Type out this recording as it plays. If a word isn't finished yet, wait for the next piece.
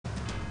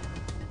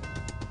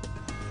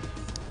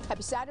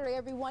Happy Saturday,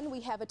 everyone.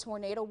 We have a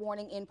tornado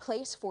warning in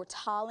place for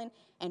Tallinn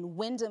and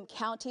Windham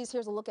counties.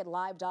 Here's a look at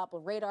live Doppler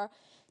radar.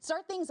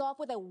 Start things off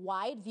with a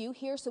wide view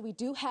here. So we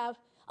do have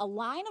a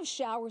line of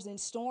showers and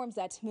storms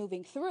that's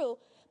moving through.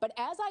 But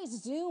as I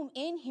zoom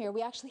in here,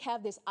 we actually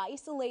have this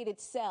isolated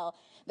cell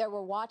that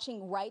we're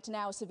watching right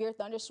now. A severe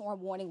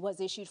thunderstorm warning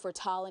was issued for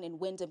Tallinn and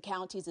Windham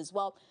counties as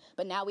well.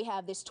 But now we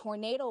have this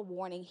tornado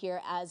warning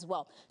here as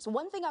well. So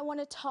one thing I want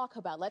to talk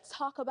about, let's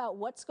talk about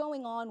what's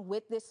going on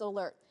with this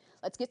alert.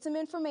 Let's get some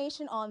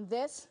information on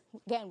this.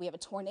 Again, we have a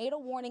tornado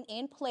warning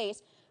in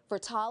place for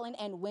Tallinn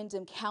and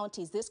Windham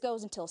counties. This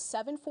goes until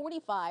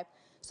 7:45,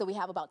 so we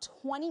have about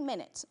 20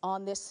 minutes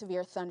on this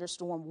severe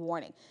thunderstorm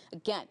warning.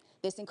 Again,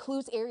 this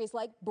includes areas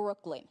like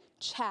Brooklyn,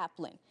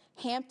 Chaplin,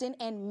 Hampton,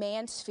 and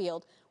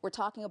Mansfield. We're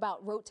talking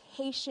about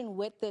rotation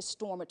with this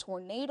storm. A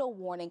tornado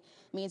warning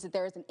means that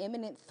there is an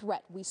imminent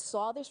threat. We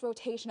saw this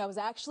rotation. I was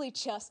actually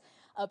just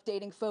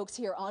updating folks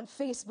here on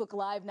Facebook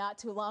Live not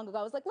too long ago.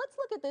 I was like, let's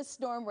look at this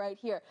storm right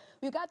here.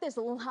 We've got this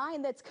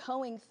line that's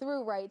going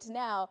through right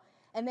now.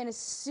 And then as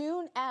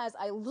soon as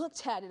I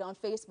looked at it on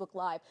Facebook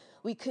Live,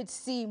 we could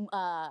see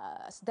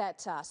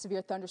that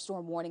severe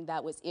thunderstorm warning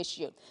that was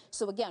issued.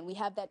 So again, we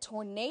have that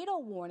tornado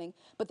warning,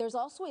 but there's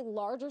also a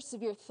larger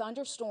severe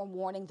thunderstorm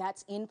warning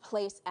that's in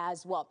place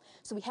as well.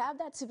 So we have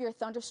that severe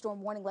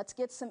thunderstorm warning. Let's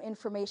get some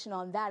information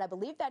on that. I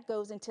believe that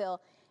goes until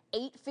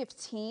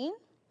 8:15.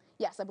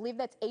 Yes, I believe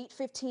that's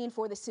 8:15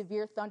 for the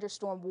severe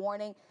thunderstorm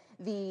warning.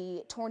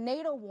 The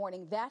tornado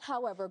warning, that,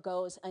 however,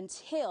 goes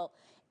until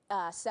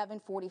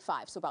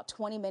 7:45, so about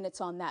 20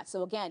 minutes on that.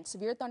 So again,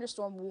 severe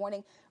thunderstorm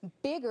warning,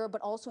 bigger,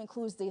 but also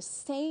includes the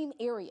same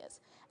areas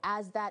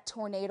as that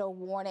tornado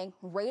warning.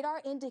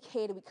 Radar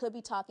indicated we could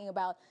be talking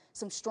about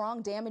some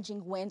strong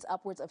damaging winds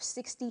upwards of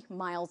 60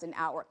 miles an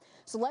hour.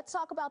 So let's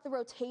talk about the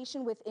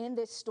rotation within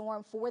this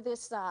storm for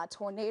this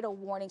tornado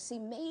warning. See,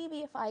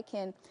 maybe if I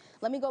can,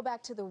 let me go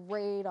back to the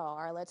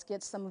radar. Let's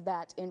get some of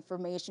that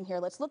information here.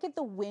 Let's look at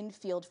the wind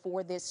field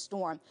for this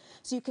storm.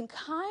 So you can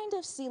kind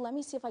of see, let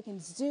me see if I can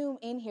zoom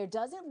in here.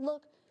 Doesn't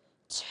look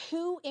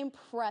too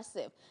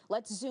impressive.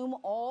 Let's zoom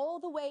all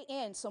the way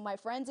in. So my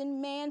friends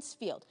in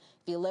Mansfield,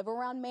 if you live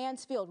around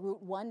Mansfield,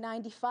 Route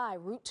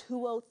 195, Route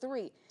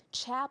 203,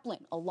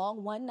 Chaplin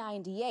along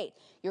 198,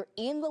 you're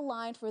in the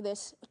line for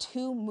this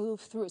to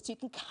move through. So you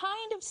can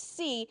kind of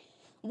see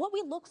what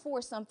we look for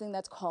is something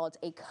that's called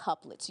a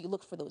couplet. So you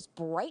look for those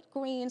bright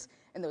greens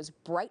and those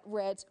bright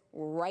reds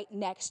right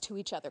next to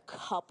each other,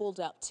 coupled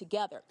up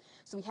together.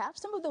 So we have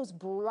some of those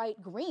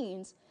bright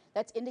greens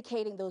that's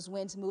indicating those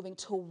winds moving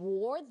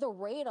toward the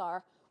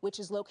radar, which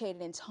is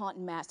located in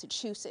Taunton,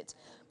 Massachusetts.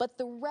 But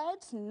the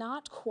red's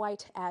not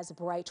quite as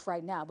bright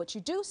right now. But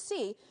you do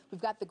see we've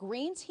got the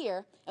greens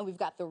here and we've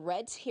got the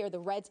reds here. The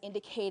reds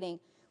indicating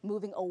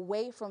moving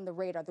away from the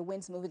radar, the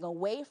wind's moving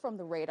away from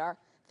the radar.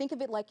 Think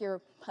of it like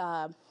your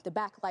the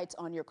backlights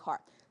on your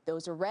car.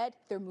 Those are red,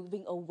 they're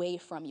moving away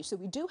from you. So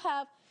we do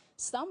have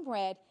some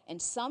red and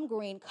some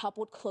green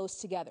coupled close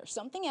together.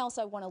 Something else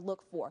I want to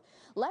look for.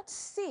 Let's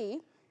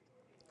see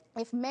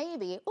if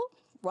maybe, oh,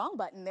 wrong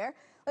button there.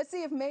 Let's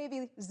see if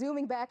maybe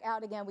zooming back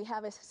out again, we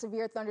have a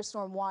severe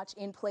thunderstorm watch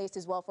in place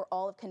as well for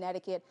all of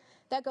Connecticut.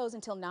 That goes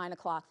until 9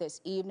 o'clock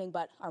this evening.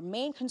 But our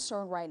main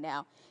concern right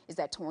now is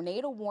that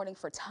tornado warning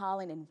for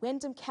Tallinn and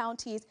Windham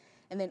counties,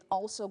 and then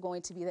also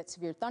going to be that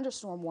severe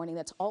thunderstorm warning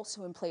that's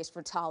also in place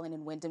for Tallinn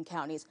and Windham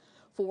counties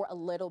for a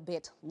little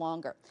bit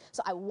longer.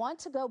 So I want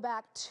to go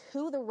back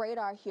to the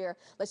radar here.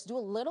 Let's do a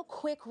little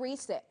quick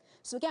reset.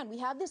 So again, we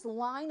have this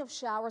line of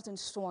showers and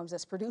storms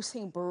that's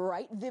producing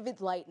bright,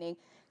 vivid lightning.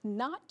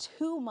 Not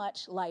too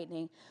much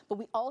lightning, but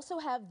we also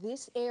have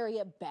this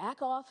area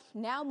back off,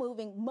 now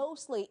moving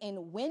mostly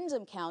in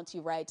Windham County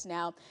right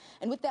now.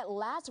 And with that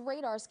last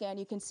radar scan,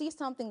 you can see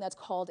something that's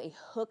called a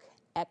hook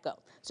echo.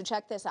 So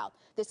check this out.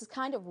 This is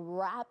kind of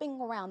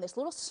wrapping around this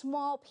little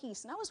small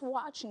piece, and I was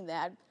watching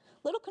that,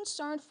 little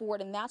concerned for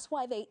it, and that's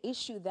why they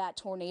issued that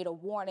tornado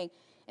warning.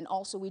 And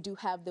also we do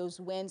have those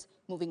winds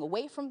moving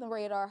away from the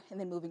radar and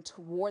then moving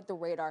toward the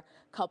radar,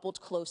 coupled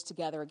close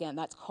together. Again,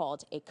 that's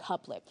called a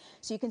couplet.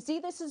 So you can see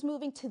this is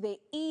moving to the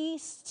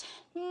east,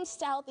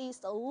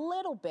 southeast a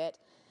little bit.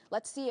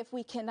 Let's see if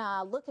we can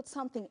look at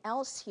something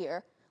else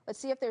here. Let's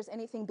see if there's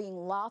anything being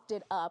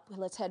lofted up.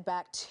 Let's head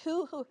back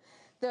to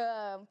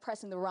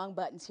pressing the wrong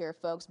buttons here,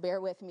 folks. Bear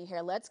with me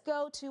here. Let's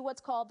go to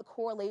what's called the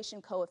correlation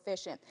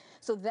coefficient.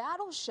 So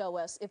that'll show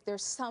us if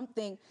there's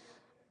something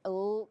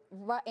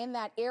in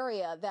that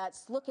area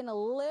that's looking a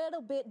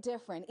little bit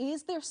different.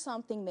 Is there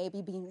something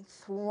maybe being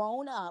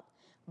thrown up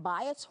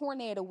by a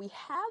tornado? We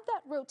have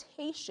that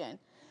rotation,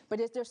 but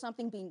is there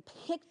something being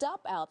picked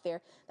up out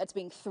there that's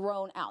being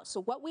thrown out?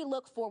 So what we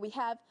look for, we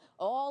have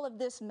all of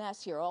this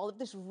mess here, all of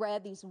this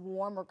red, these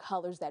warmer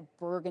colors, that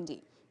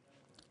burgundy.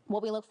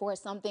 What we look for is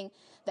something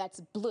that's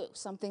blue,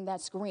 something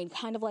that's green,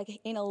 kind of like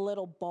in a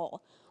little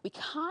ball. We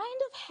kind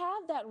of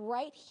have that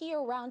right here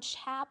around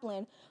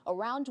Chaplin,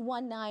 around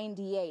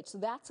 198. So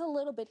that's a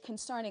little bit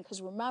concerning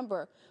because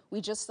remember, we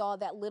just saw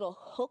that little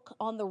hook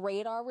on the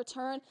radar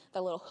return,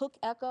 that little hook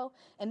echo,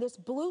 and this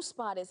blue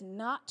spot is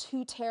not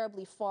too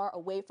terribly far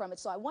away from it.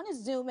 So I want to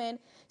zoom in,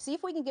 see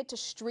if we can get to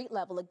street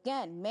level.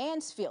 Again,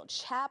 Mansfield,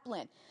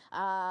 Chaplin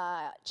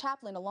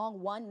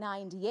along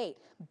 198,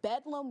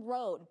 Bedlam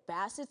Road,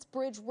 Bassett's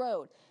Bridge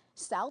Road,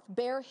 South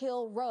Bear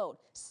Hill Road,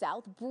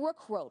 South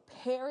Brook Road,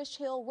 Parish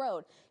Hill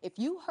Road. If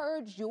you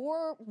heard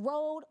your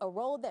road, a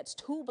road that's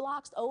 2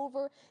 blocks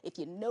over, if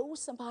you know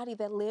somebody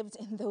that lives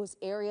in those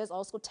areas,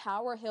 also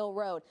Tower Hill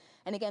Road.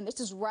 And again,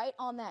 this is right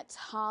on that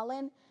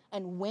Tolland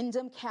and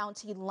Windham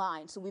County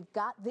line. So we've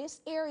got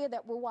this area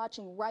that we're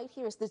watching right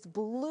here is this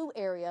blue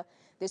area.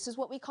 This is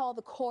what we call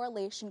the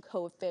correlation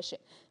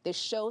coefficient. This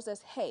shows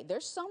us, hey,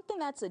 there's something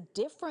that's a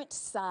different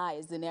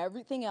size than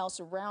everything else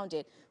around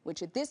it,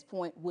 which at this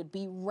point would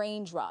be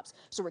raindrops.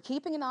 So we're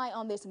keeping an eye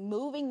on this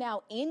moving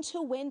now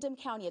into Windham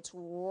County. It's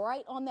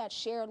right on that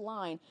shared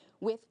line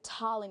with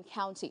Tolland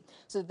County.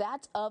 So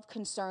that's of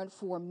concern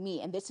for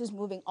me, and this is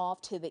moving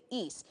off to the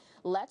east.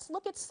 Let's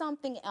look at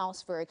something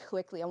else very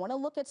quickly. I want to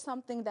look at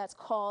something that's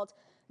called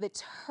the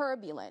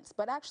turbulence,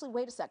 but actually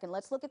wait a second,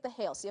 let's look at the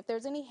hail, see if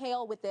there's any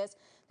hail with this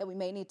that we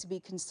may need to be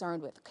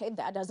concerned with. Okay,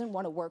 that doesn't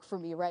want to work for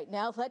me right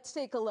now. Let's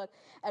take a look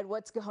at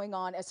what's going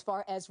on as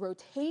far as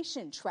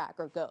rotation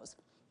tracker goes.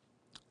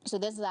 So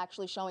this is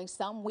actually showing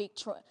some weak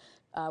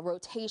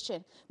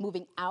rotation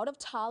moving out of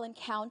Tolland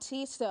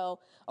County, so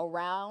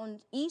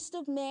around east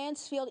of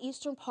Mansfield,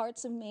 eastern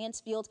parts of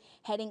Mansfield,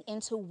 heading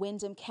into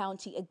Windham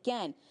County.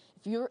 Again,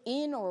 if you're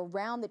in or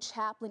around the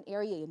Chaplin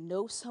area, you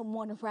know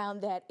someone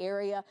around that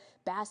area,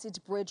 Bassett's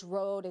Bridge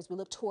Road, as we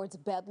look towards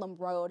Bedlam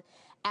Road,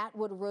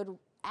 Atwoodville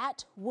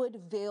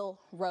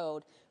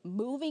Road,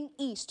 moving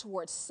east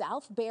towards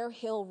South Bear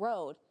Hill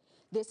Road.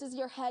 This is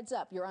your heads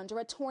up. You're under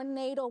a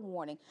tornado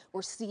warning.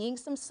 We're seeing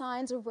some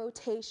signs of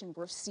rotation.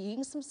 We're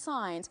seeing some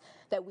signs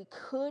that we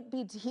could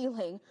be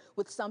dealing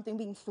with something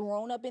being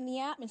thrown up in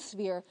the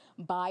atmosphere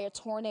by a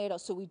tornado.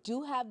 So we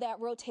do have that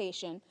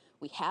rotation.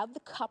 We have the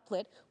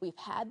couplet. We've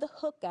had the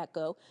hook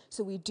echo.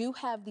 So we do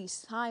have these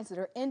signs that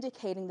are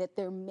indicating that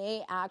there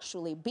may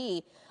actually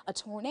be a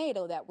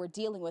tornado that we're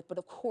dealing with. But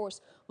of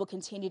course, we'll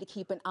continue to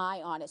keep an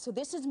eye on it. So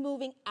this is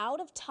moving out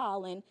of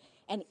Tolland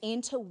and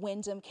into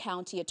Windham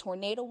County. A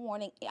tornado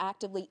warning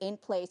actively in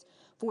place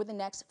for the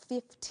next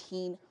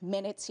 15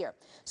 minutes here.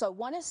 So I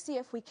want to see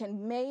if we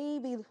can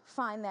maybe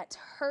find that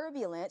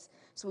turbulence.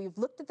 So we've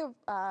looked at the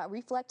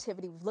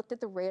reflectivity, we've looked at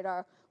the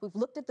radar, we've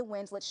looked at the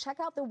winds. Let's check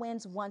out the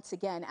winds once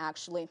again,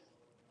 actually.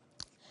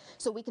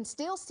 So we can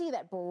still see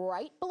that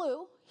bright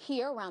blue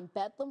here around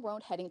Bedlam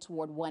Road heading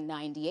toward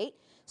 198,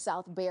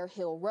 South Bear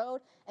Hill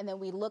Road, and then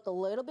we look a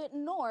little bit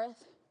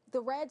north. The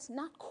red's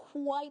not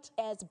quite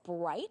as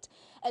bright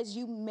as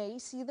you may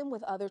see them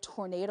with other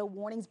tornado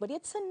warnings, but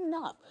it's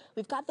enough.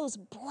 We've got those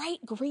bright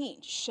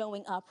greens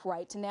showing up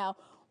right now,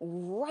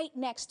 right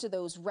next to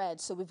those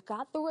reds. So we've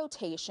got the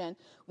rotation.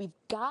 We've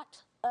got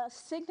a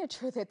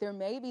signature that there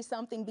may be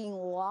something being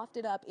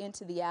lofted up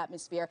into the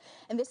atmosphere.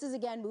 And this is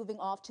again moving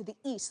off to the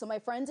east. So my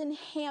friends in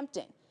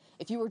Hampton,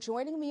 if you were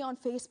joining me on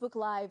Facebook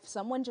Live,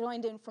 someone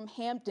joined in from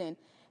Hampton,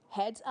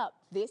 heads up,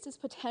 this is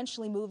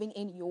potentially moving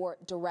in your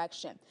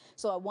direction.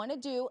 So I want to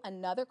do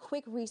another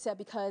quick reset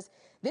because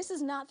this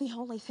is not the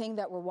only thing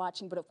that we're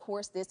watching, but of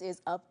course this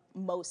is of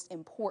most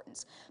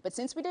importance. But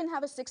since we didn't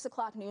have a 6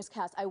 o'clock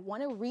newscast, I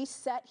want to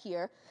reset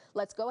here.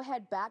 Let's go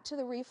ahead back to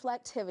the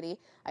reflectivity.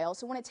 I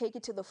also want to take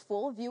you to the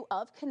full view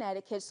of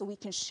Connecticut so we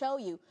can show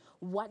you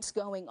what's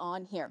going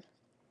on here.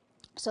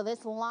 So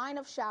this line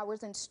of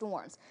showers and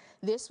storms,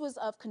 this was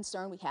of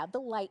concern. We have the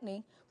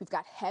lightning, we've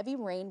got heavy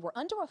rain, we're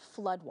under a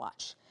flood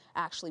watch.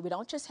 Actually, we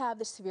don't just have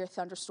the severe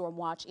thunderstorm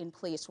watch in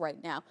place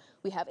right now.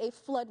 We have a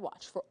flood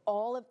watch for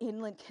all of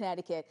inland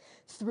Connecticut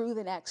through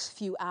the next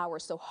few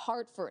hours. So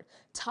Hartford,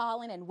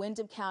 Tolland, and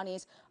Windham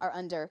counties are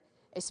under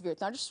a severe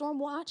thunderstorm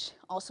watch,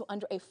 also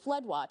under a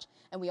flood watch,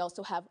 and we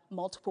also have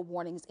multiple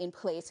warnings in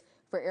place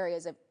for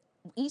areas of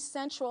East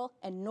Central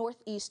and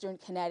Northeastern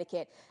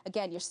Connecticut.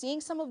 Again, you're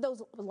seeing some of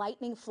those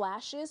lightning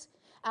flashes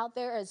out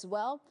there as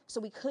well. So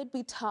we could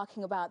be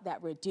talking about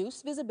that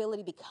reduced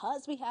visibility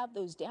because we have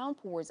those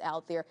downpours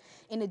out there.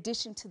 In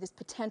addition to this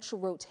potential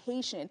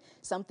rotation,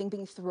 something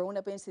being thrown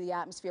up into the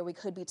atmosphere, we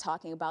could be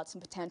talking about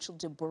some potential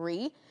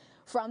debris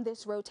from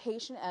this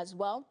rotation as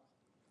well.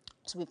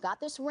 So we've got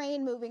this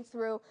rain moving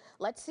through.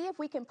 Let's see if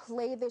we can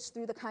play this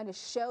through to kind of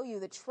show you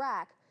the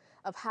track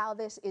of how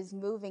this is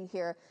moving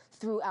here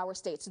through our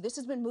state. So this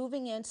has been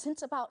moving in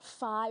since about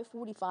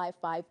 5:45,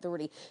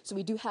 5:30. So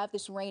we do have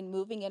this rain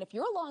moving in. If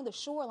you're along the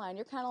shoreline,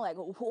 you're kind of like,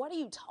 what are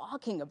you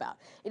talking about?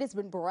 It has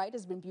been bright,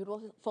 it's been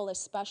beautiful,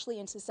 especially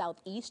into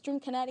southeastern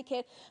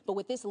Connecticut. But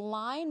with this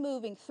line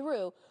moving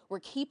through,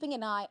 we're keeping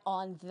an eye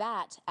on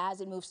that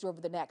as it moves through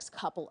over the next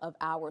couple of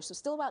hours. So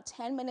still about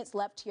 10 minutes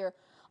left here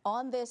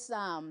on this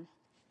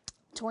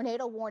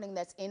Tornado warning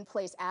that's in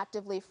place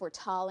actively for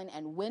Tallinn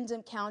and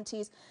Windham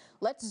counties.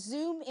 Let's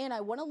zoom in.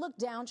 I want to look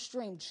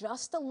downstream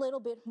just a little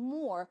bit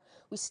more.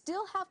 We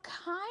still have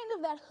kind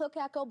of that hook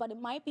echo, but it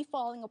might be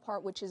falling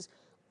apart, which is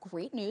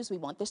great news. We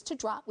want this to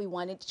drop. We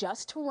want it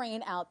just to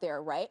rain out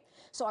there, right?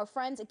 So our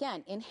friends,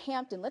 again, in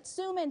Hampton, let's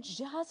zoom in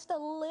just a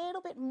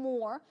little bit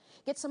more.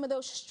 Get some of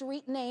those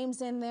street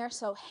names in there.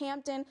 So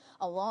Hampton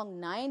along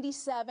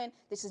 97.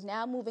 This is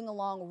now moving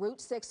along Route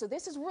 6. So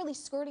this is really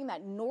skirting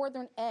that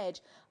northern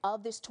edge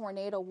of this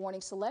tornado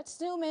warning. So let's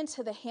zoom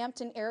into the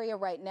Hampton area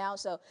right now.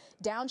 So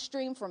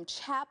downstream from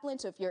Chaplin.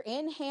 So if you're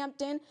in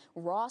Hampton,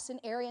 Rawson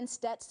area, and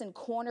Stetson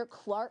Corner,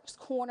 Clark's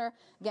Corner,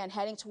 again,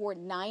 heading toward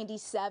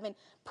 97,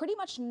 pretty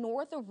much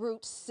north of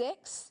Route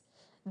 6.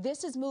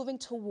 This is moving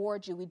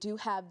towards you. We do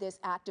have this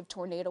active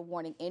tornado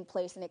warning in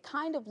place, and it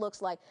kind of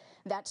looks like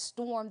that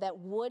storm that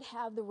would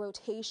have the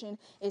rotation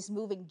is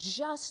moving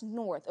just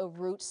north of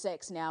Route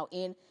 6 now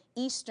in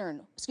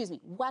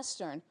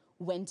western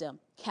Windham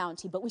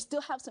County. But we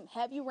still have some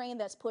heavy rain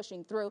that's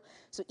pushing through.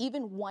 So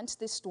even once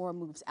this storm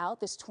moves out,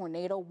 this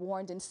tornado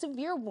warned and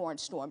severe warned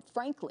storm,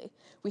 frankly,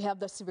 we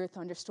have the severe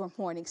thunderstorm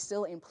warning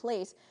still in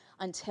place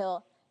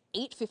until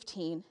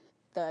 8:15.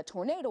 The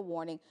tornado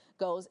warning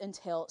goes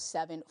until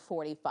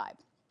 7:45.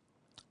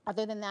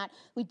 Other than that,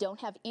 we don't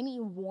have any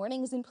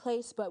warnings in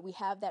place, but we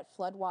have that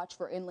flood watch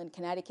for inland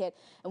Connecticut,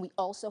 and we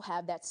also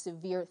have that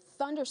severe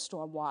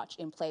thunderstorm watch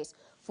in place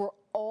for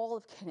all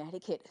of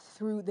Connecticut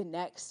through the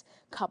next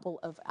couple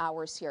of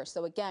hours here.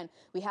 So again,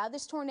 we have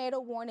this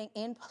tornado warning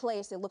in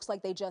place. It looks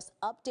like they just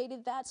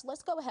updated that. So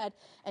let's go ahead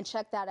and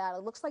check that out.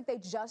 It looks like they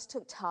just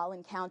took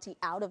Tallinn County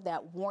out of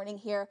that warning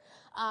here.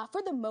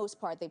 For the most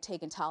part, they've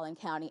taken Tallinn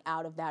County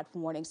out of that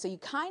warning. So you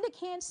kind of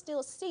can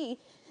still see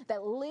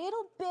that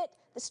little bit,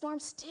 the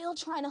storm's still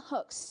trying to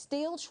hook,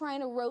 still trying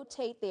to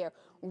rotate there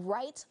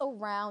right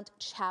around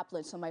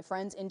Chaplin. So my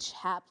friends in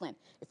Chaplin,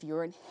 if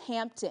you're in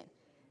Hampton,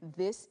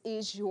 this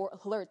is your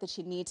alert that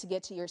you need to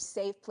get to your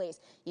safe place.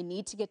 You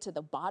need to get to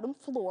the bottom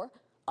floor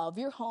of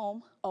your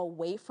home,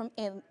 away from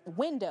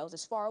windows,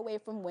 as far away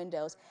from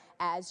windows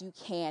as you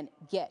can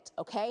get,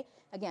 okay?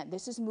 Again,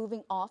 this is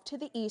moving off to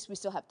the east. We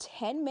still have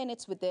 10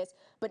 minutes with this,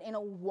 but in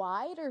a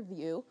wider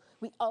view,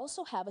 we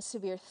also have a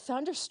severe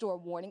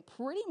thunderstorm warning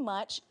pretty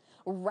much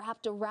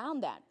wrapped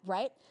around that,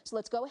 right? So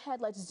let's go ahead,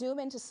 let's zoom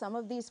into some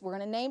of these. We're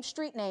gonna name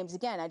street names.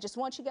 Again, I just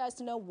want you guys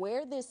to know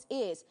where this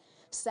is.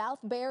 South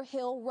Bear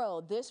Hill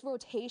Road. This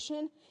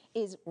rotation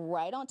is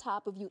right on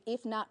top of you,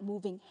 if not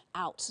moving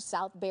out. So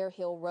South Bear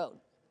Hill Road.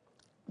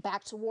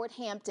 Back toward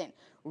Hampton,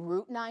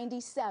 Route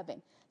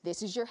 97.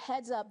 This is your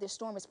heads up. This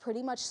storm is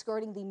pretty much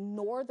skirting the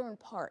northern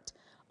part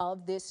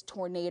of this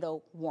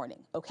tornado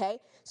warning, okay?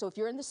 So if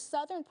you're in the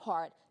southern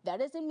part, that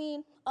doesn't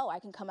mean, oh, I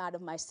can come out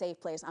of my safe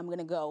place. I'm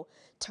gonna go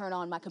turn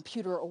on my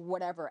computer or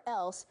whatever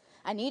else.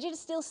 I need you to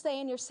still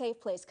stay in your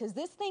safe place because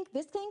this thing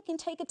can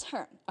take a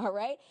turn, all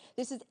right?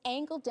 This is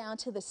angled down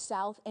to the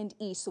south and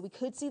east, so we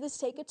could see this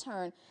take a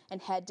turn and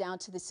head down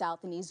to the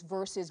south and east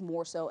versus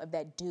more so of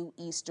that due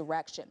east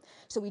direction.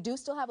 So we do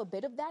still have a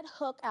bit of that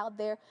hook out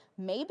there,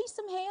 maybe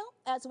some hail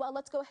as well.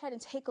 Let's go ahead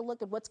and take a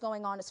look at what's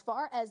going on as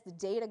far as the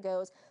data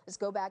goes. Let's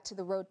go back to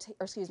the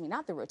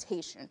not the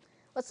rotation.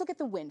 Let's look at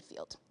the wind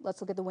field.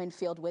 Let's look at the wind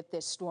field with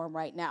this storm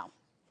right now.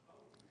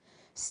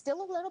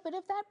 Still a little bit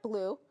of that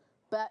blue,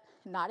 but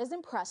not as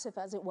impressive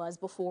as it was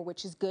before,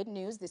 which is good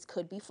news. This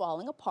could be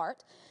falling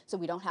apart, so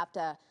we don't have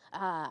to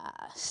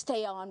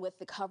stay on with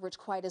the coverage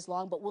quite as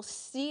long, but we'll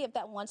see if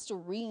that wants to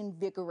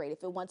reinvigorate,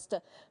 if it wants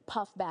to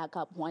puff back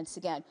up once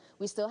again.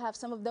 We still have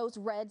some of those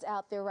reds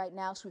out there right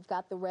now, so we've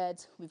got the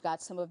reds, we've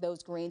got some of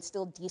those greens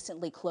still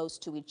decently close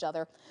to each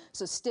other,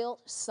 so still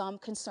some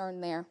concern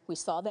there. We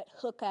saw that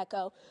hook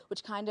echo,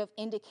 which kind of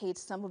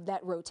indicates some of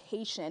that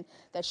rotation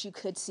that you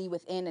could see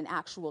within an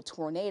actual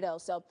tornado.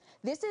 So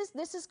this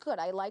is good.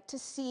 I like to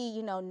see,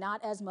 you know,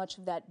 not as much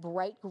of that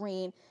bright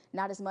green,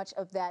 not as much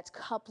of that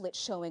couplet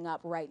showing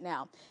up right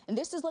now. And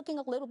this is looking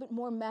a little bit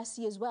more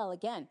messy as well.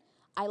 Again,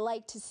 I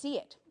like to see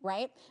it,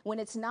 right? When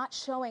it's not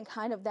showing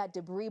kind of that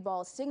debris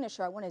ball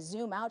signature, I want to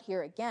zoom out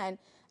here again.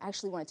 I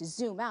actually wanted to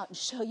zoom out and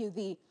show you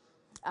the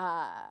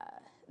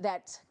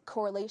that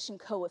correlation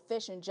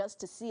coefficient just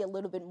to see a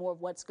little bit more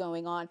of what's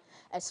going on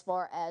as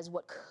far as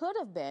what could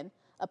have been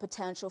a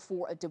potential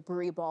for a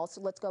debris ball. So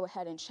let's go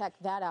ahead and check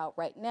that out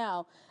right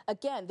now.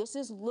 Again, this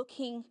is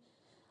looking,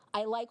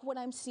 I like what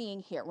I'm seeing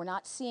here. We're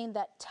not seeing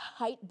that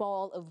tight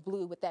ball of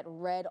blue with that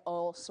red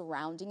all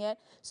surrounding it.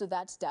 So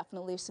that's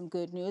definitely some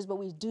good news, but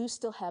we do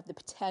still have the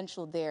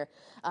potential there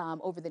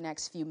over the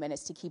next few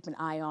minutes to keep an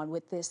eye on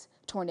with this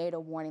tornado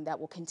warning that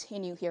will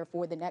continue here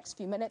for the next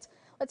few minutes.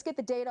 Let's get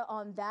the data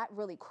on that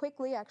really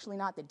quickly. Actually,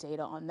 not the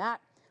data on that.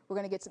 We're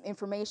going to get some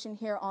information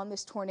here on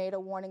this tornado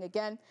warning.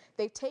 Again,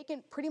 they've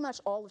taken pretty much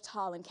all of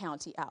Tallinn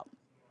County out.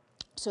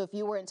 So if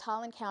you were in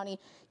Tallinn County,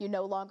 you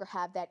no longer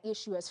have that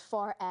issue as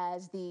far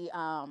as the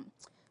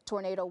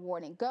tornado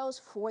warning goes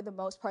for the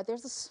most part.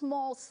 There's a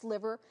small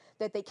sliver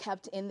that they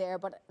kept in there,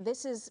 but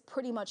this is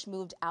pretty much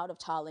moved out of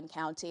Tolland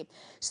County.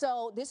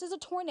 So this is a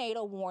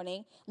tornado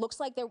warning. Looks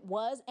like there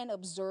was an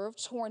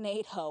observed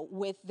tornado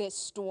with this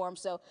storm.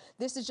 So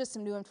this is just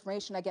some new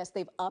information. I guess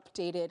they've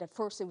updated. At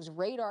first it was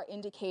radar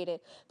indicated,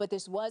 but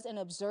this was an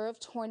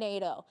observed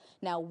tornado.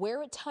 Now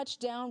where it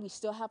touched down, we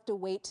still have to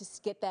wait to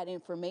get that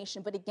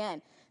information. But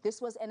again,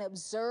 this was an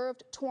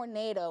observed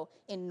tornado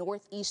in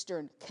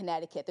northeastern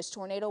Connecticut. This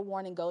tornado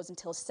warning goes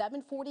until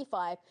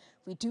 7:45.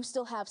 We do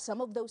still have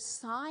some of those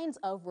signs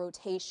of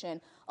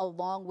rotation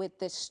along with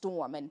this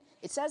storm. And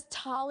it says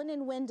Tolland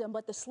and Windham,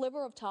 but the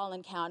sliver of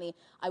Tolland County,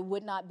 I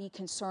would not be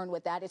concerned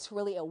with that. It's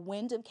really a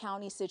Windham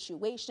County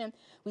situation.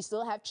 We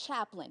still have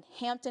Chaplin,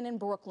 Hampton, and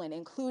Brooklyn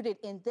included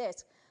in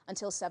this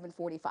until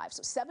 7:45.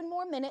 So 7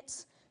 more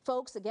minutes.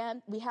 Folks,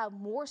 again, we have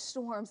more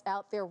storms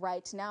out there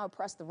right now. I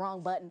pressed the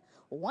wrong button.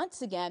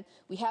 Once again,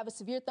 we have a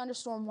severe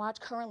thunderstorm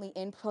watch currently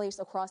in place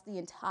across the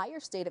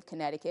entire state of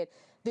Connecticut.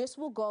 This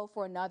will go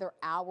for another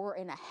hour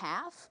and a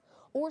half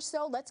or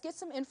so. Let's get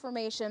some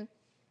information.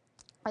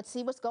 Let's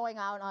see what's going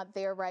on out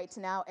there right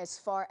now as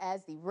far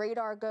as the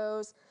radar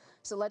goes.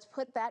 So let's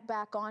put that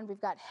back on.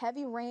 We've got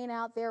heavy rain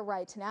out there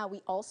right now.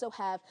 We also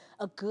have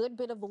a good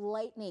bit of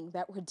lightning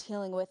that we're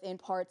dealing with in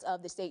parts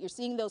of the state. You're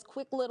seeing those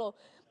quick little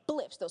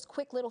blips, those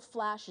quick little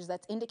flashes.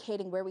 That's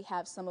indicating where we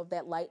have some of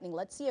that lightning.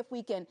 Let's see if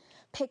we can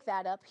pick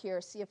that up here,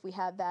 see if we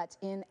have that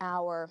in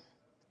our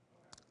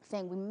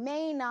thing. We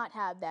may not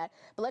have that,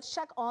 but let's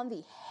check on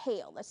the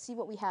hail. Let's see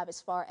what we have as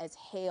far as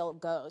hail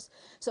goes.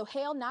 So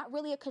hail, not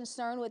really a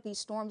concern with these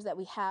storms that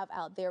we have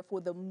out there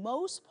for the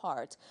most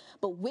part,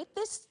 but with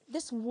this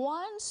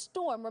one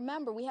storm,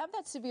 remember we have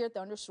that severe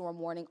thunderstorm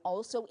warning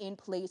also in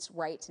place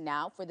right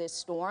now for this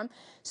storm.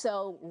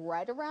 So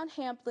right around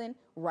Hampton,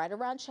 right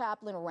around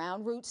Chaplin,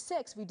 around Route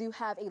 6, we do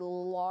have a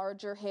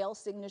larger hail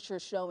signature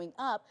showing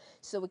up.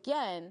 So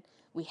again,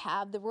 we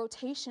have the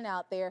rotation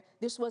out there.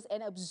 This was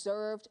an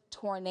observed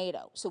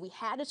tornado. So we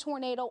had a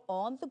tornado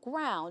on the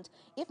ground,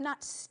 if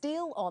not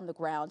still on the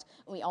ground.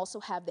 And we also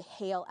have the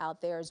hail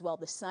out there as well.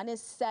 The sun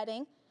is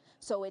setting,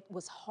 so it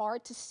was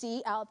hard to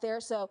see out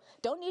there. So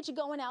don't need you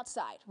going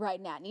outside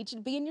right now. Need you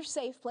to be in your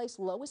safe place,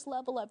 lowest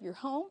level of your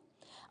home,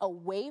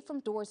 away from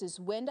doors as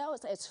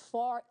windows, as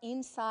far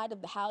inside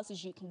of the house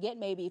as you can get.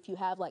 Maybe if you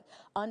have like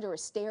under a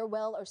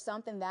stairwell or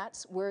something,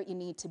 that's where you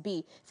need to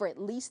be for at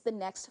least the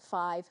next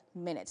 5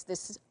 minutes.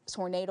 This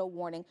tornado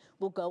warning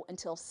will go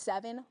until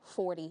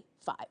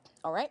 7:45.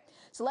 All right,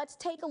 so let's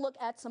take a look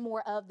at some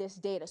more of this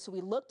data. So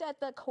we looked at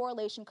the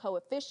correlation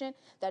coefficient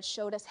that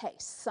showed us, hey,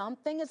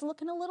 something is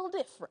looking a little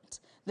different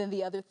than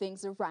the other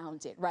things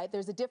around it, right?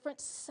 There's a different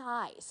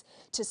size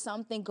to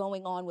something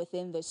going on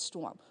within this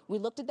storm. We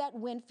looked at that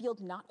wind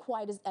field, not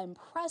quite as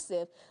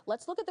impressive.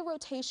 Let's look at the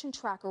rotation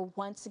tracker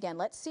once again.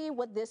 Let's see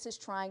what this is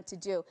trying to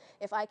do.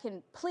 If I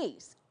can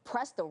please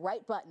press the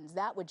right buttons,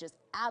 that would just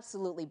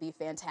absolutely be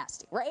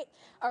fantastic, right?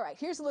 All right,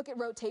 here's a look at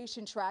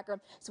rotation tracker.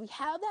 So we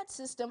have that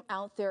system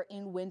out there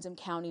in Windham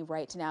County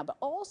right now, but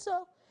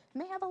also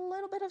may have a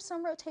little bit of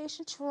some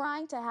rotation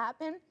trying to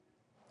happen.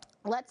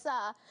 Let's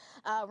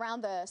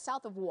around the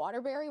south of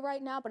Waterbury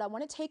right now, but I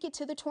want to take you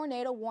to the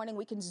tornado warning.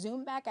 We can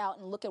zoom back out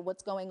and look at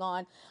what's going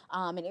on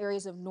in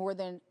areas of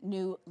northern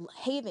New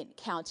Haven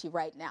County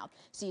right now.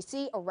 So you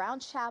see around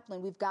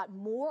Chaplin, we've got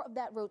more of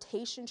that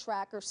rotation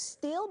tracker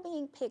still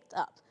being picked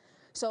up.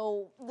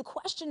 So the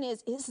question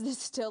is this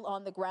still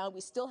on the ground? We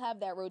still have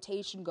that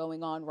rotation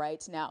going on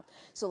right now.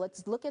 So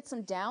let's look at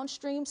some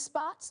downstream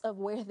spots of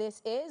where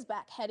this is,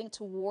 back heading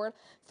toward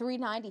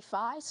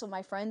 395. So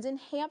my friends in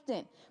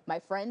Hampton, my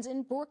friends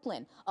in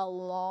Brooklyn,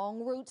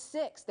 along Route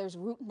 6, there's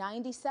Route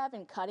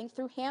 97 cutting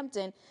through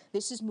Hampton.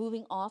 This is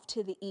moving off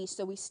to the east,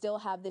 so we still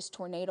have this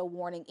tornado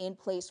warning in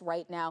place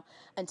right now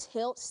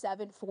until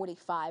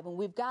 7:45. And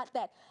we've got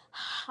that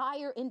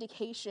higher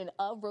indication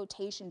of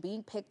rotation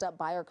being picked up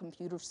by our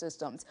computer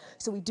systems.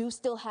 So we do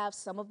still have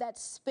some of that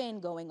spin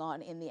going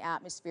on in the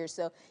atmosphere.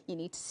 So you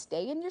need to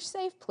stay in your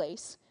safe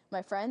place,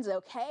 my friends,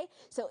 okay?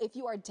 So if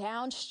you are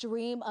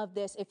downstream of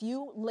this, if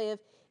you live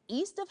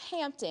east of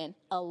Hampton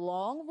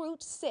along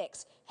Route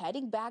 6,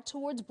 heading back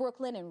towards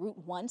Brooklyn and Route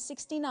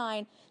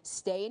 169,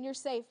 stay in your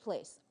safe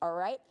place, all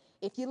right?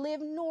 If you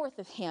live north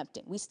of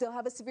Hampton, we still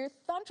have a severe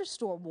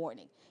thunderstorm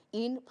warning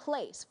in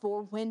place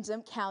for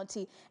Windham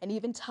County and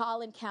even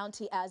Tolland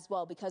County as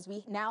well, because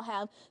we now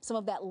have some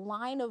of that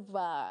line of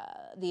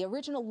the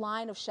original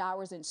line of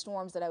showers and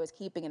storms that I was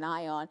keeping an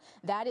eye on.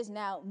 That is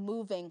now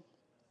moving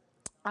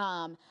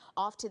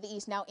off to the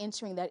east, now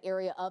entering that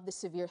area of the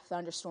severe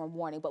thunderstorm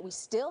warning. But we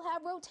still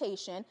have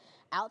rotation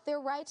out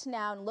there right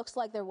now, and looks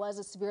like there was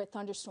a severe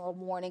thunderstorm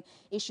warning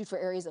issued for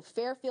areas of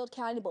Fairfield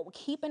County, but we'll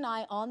keep an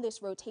eye on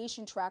this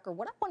rotation tracker.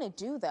 What I want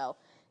to do, though,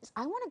 is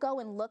I want to go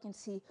and look and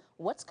see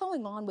what's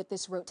going on with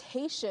this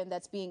rotation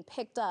that's being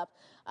picked up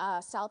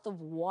south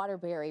of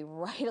Waterbury,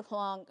 right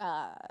along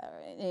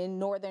in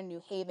northern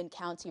New Haven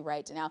County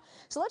right now.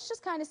 So let's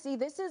just kind of see,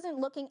 this isn't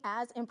looking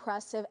as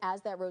impressive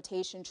as that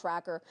rotation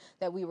tracker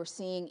that we were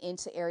seeing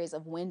into areas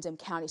of Windham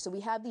County. So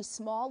we have these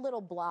small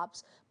little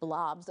blobs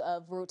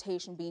of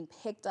rotation being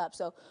picked up.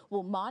 So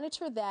we'll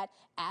monitor that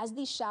as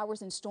these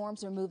showers and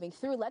storms are moving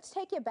through. Let's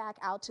take you back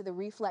out to the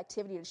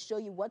reflectivity to show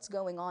you what's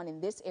going on in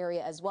this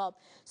area as well.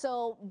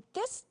 So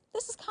this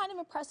is kind of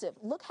impressive.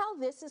 Look how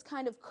this is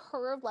kind of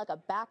curved like a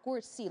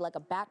backward C, like a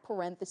back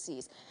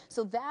parentheses.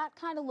 So that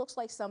kind of looks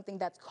like something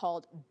that's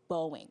called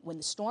bowing. When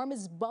the storm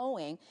is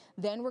bowing,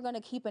 then we're going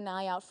to keep an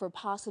eye out for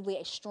possibly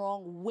a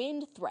strong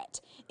wind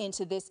threat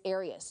into this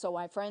area. So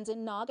my friends in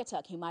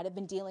Naugatuck, you might have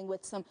been dealing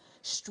with some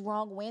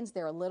strong winds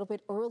there a little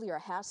bit earlier. I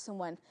had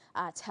someone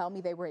tell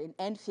me they were in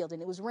Enfield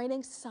and it was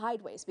raining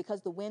sideways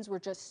because the winds were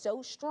just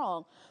so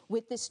strong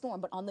with this storm,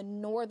 but on the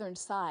northern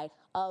side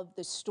of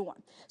the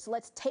storm. So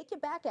let's take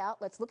it back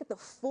out. Let's look at the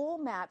full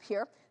map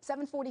here.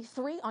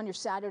 7:43 on your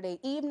Saturday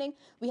evening.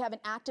 We have an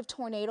active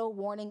tornado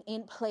warning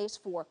in place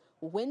for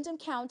Windham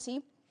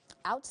County.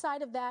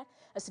 Outside of that,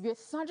 a severe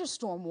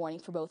thunderstorm warning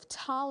for both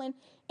Tallinn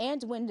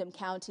and Windham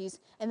counties,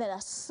 and then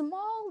a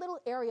small little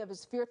area of a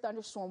severe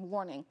thunderstorm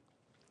warning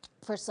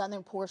for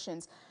southern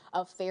portions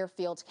of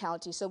Fairfield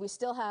County. So we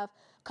still have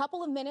a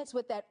couple of minutes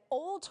with that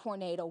old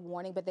tornado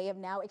warning, but they have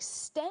now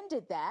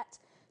extended that.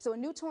 So a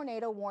new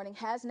tornado warning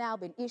has now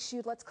been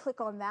issued. Let's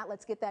click on that.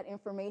 Let's get that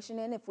information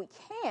in if we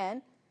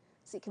can.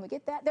 See, can we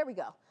get that? There we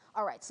go.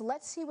 All right, so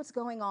let's see what's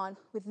going on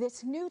with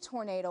this new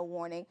tornado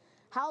warning.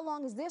 How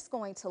long is this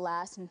going to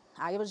last? And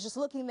I was just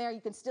looking there. You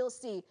can still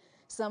see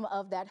some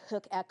of that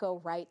hook echo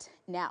right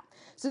now.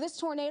 So this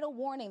tornado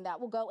warning, that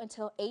will go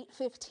until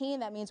 8:15.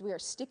 That means we are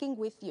sticking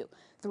with you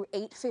through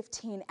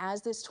 8:15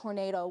 as this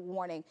tornado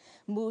warning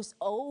moves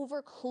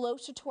over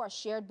closer to our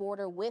shared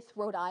border with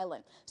Rhode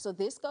Island. So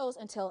this goes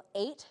until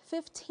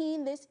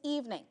 8:15 this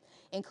evening.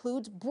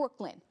 Includes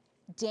Brooklyn,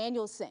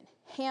 Danielson,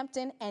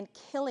 Hampton, and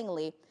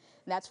Killingly.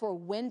 And that's for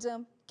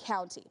Windham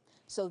County.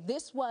 So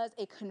this was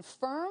a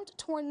confirmed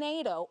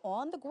tornado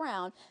on the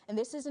ground, and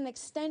this is an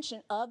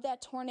extension of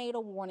that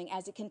tornado warning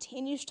as it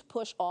continues to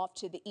push off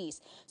to the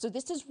east. So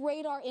this is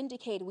radar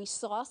indicated. We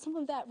saw some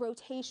of that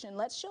rotation.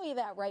 Let's show you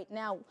that right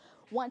now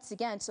once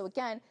again. So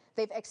again,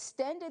 they've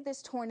extended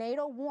this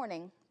tornado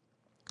warning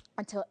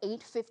until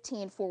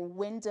 8:15 for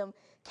Windham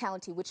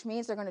County, which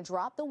means they're going to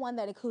drop the one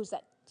that includes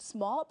that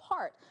small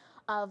part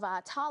of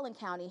Tallinn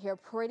County here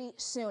pretty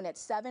soon at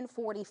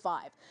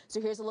 7:45.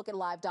 So here's a look at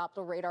live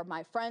Doppler radar,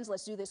 my friends.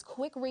 Let's do this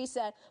quick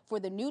reset for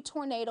the new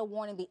tornado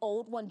warning. The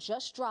old one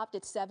just dropped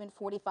at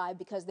 7:45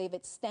 because they've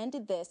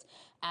extended this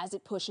as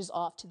it pushes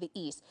off to the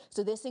east.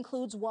 So this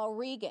includes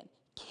Wauregan,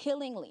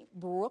 Killingly,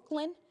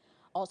 Brooklyn.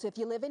 Also, if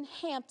you live in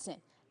Hampton,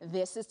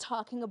 this is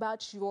talking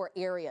about your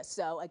area.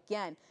 So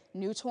again,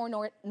 new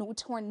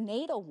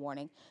tornado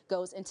warning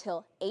goes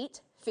until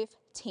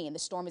 8:15. The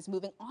storm is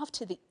moving off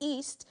to the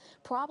east,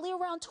 probably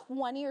around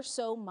 20 or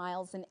so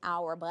miles an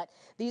hour, but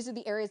these are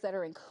the areas that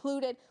are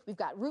included. We've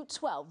got Route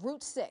 12,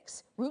 Route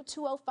 6, Route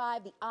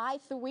 205, the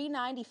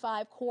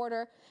I-395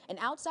 corridor, and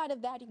outside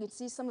of that, you can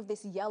see some of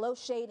this yellow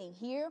shading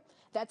here.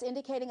 That's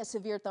indicating a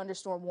severe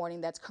thunderstorm warning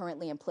that's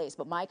currently in place,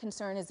 but my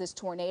concern is this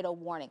tornado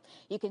warning.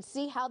 You can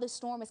see how the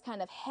storm is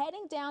kind of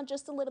heading down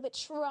just a little bit,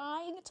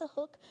 trying to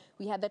hook.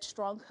 We had that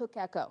strong hook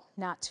echo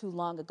not too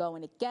long ago,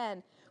 and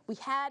again, we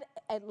had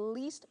at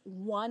least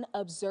one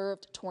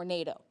observed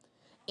tornado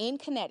in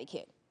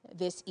Connecticut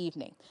this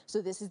evening.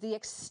 So this is the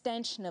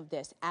extension of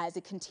this as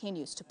it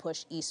continues to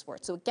push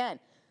eastward. So again,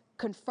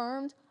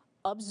 confirmed,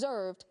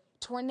 observed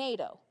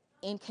tornado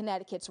in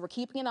Connecticut. So we're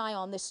keeping an eye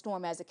on this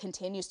storm as it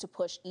continues to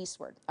push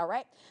eastward. All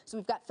right. So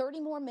we've got 30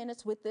 more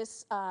minutes with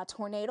this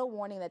tornado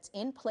warning that's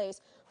in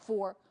place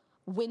for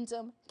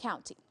Windham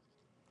County.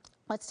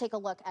 Let's take a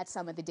look at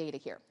some of the data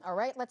here. All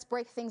right, let's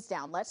break things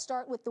down. Let's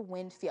start with the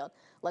wind field.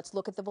 Let's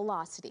look at the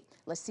velocity.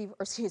 Let's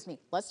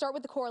start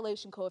with the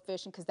correlation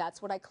coefficient because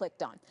that's what I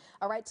clicked on.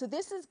 All right, so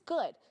this is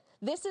good.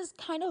 This is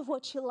kind of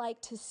what you like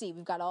to see.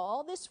 We've got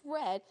all this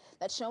red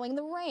that's showing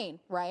the rain,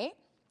 right?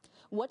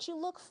 What you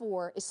look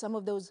for is some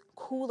of those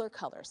cooler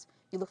colors.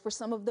 You look for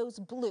some of those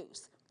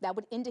blues. That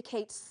would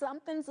indicate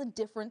something's a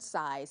different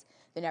size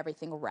than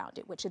everything around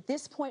it, which at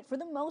this point, for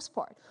the most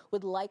part,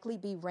 would likely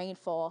be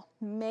rainfall,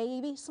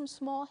 maybe some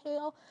small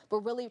hail, but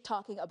really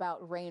talking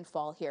about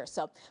rainfall here.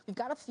 So we've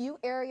got a few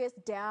areas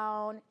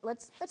down.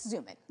 Let's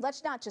zoom in.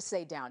 Let's not just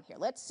say down here.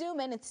 Let's zoom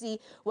in and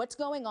see what's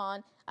going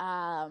on.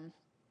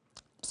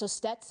 So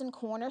Stetson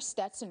Corner,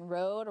 Stetson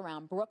Road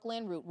around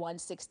Brooklyn, Route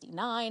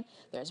 169.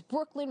 There's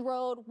Brooklyn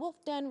Road, Wolf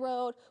Den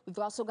Road. We've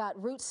also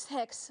got Route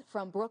 6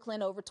 from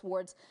Brooklyn over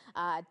towards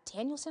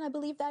Danielson, I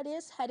believe that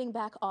is, heading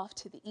back off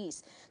to the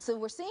east. So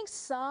we're seeing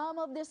some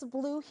of this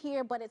blue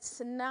here, but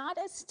it's not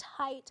as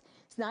tight,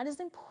 it's not as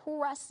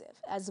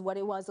impressive as what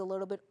it was a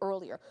little bit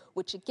earlier,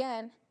 which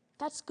again,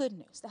 that's good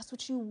news. That's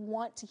what you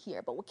want to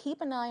hear. But we'll keep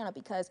an eye on it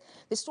because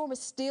the storm is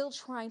still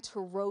trying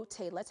to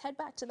rotate. Let's head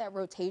back to that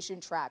rotation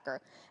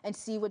tracker and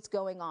see what's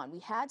going on. We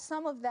had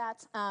some of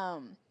that,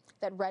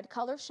 that red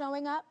color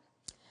showing up.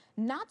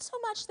 Not so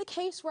much the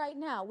case right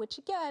now, which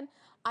again,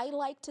 I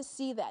like to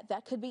see that.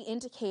 That could be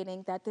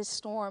indicating that this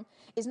storm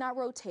is not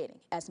rotating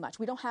as much.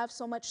 We don't have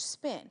so much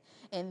spin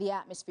in the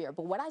atmosphere.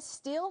 But what I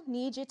still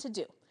need you to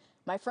do,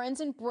 my friends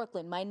in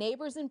Brooklyn, my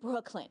neighbors in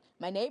Brooklyn,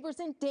 my neighbors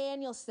in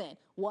Danielson,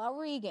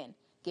 Wauregan,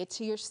 get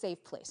to your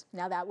safe place.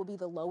 Now that will be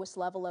the lowest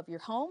level of your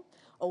home,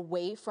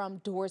 away from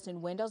doors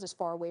and windows, as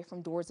far away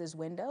from doors as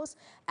windows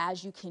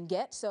as you can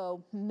get.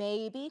 So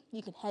maybe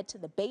you can head to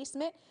the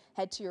basement,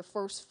 head to your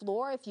first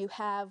floor. If you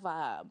have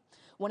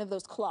one of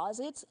those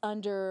closets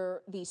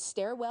under the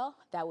stairwell,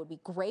 that would be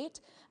great.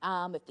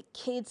 If the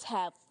kids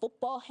have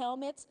football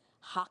helmets,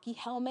 hockey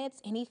helmets,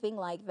 anything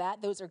like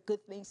that, those are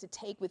good things to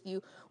take with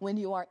you when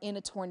you are in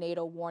a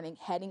tornado warning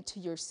heading to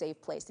your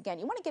safe place. Again,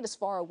 you want to get as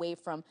far away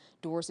from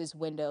doors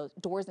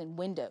and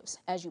windows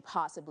as you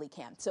possibly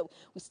can. So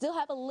we still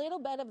have a little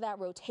bit of that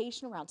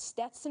rotation around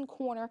Stetson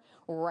Corner,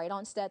 right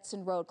on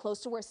Stetson Road,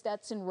 close to where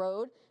Stetson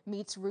Road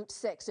meets Route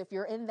 6. If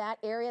you're in that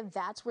area,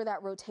 that's where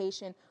that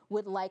rotation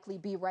would likely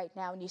be right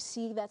now. And you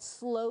see that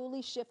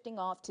slowly shifting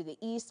off to the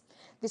east.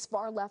 This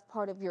far left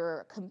part of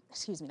your,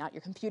 not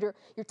your computer,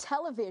 your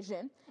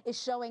television is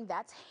showing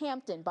that's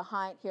Hampton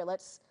behind here.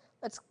 Let's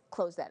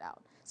close that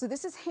out. So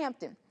this is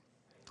Hampton.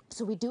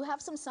 So we do have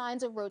some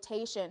signs of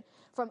rotation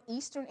from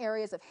eastern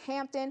areas of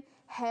Hampton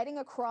heading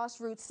across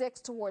Route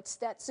 6 towards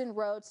Stetson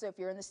Road. So if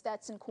you're in the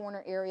Stetson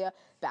Corner area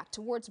back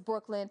towards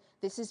Brooklyn,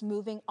 this is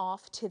moving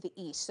off to the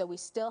east. So we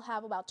still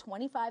have about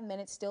 25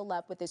 minutes still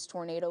left with this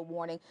tornado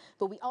warning,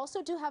 but we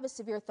also do have a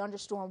severe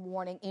thunderstorm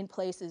warning in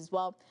place as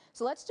well.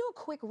 So let's do a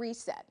quick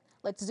reset.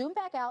 Let's zoom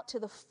back out to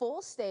the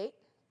full state.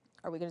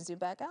 Are we going to zoom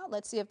back out?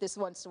 Let's see if this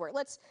wants to work.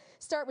 Let's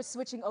start with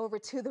switching over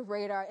to the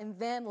radar, and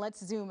then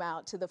let's zoom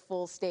out to the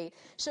full state.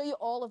 Show you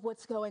all of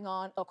what's going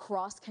on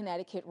across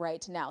Connecticut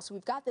right now. So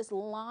we've got this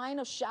line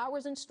of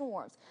showers and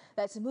storms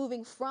that's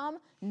moving from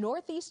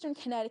northeastern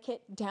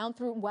Connecticut down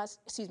through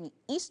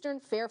eastern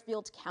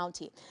Fairfield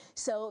County.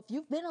 So if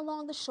you've been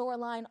along the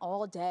shoreline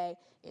all day,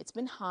 it's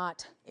been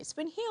hot, it's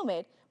been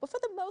humid, but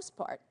for the most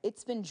part,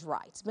 it's been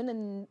dry. It's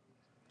been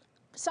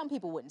some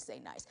people wouldn't say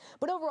nice,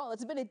 but overall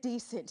it's been a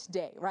decent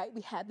day, right?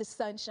 We had the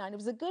sunshine. It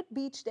was a good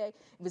beach day.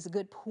 It was a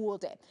good pool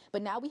day.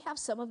 But now we have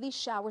some of these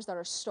showers that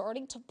are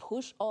starting to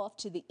push off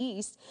to the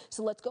east.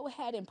 So let's go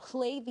ahead and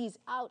play these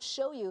out,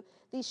 show you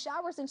these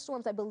showers and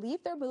storms. I believe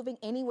they're moving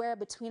anywhere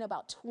between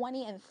about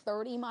 20 and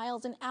 30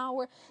 miles an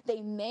hour. They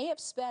may have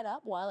sped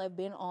up while I've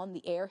been on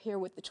the air here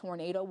with the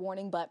tornado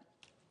warning, but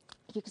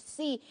you can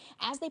see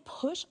as they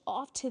push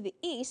off to the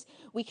east,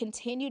 we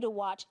continue to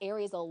watch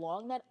areas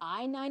along that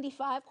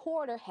I-95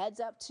 corridor heads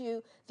up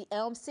to the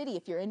Elm City.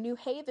 If you're in New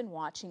Haven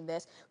watching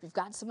this, we've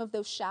got some of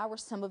those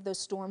showers, some of those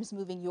storms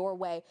moving your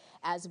way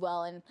as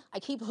well. And I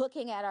keep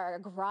looking at our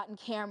Groton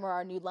camera,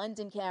 our New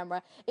London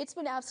camera. It's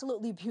been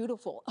absolutely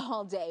beautiful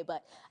all day,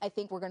 but I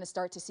think we're going to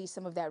start to see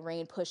some of that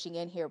rain pushing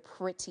in here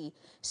pretty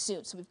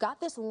soon. So we've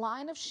got this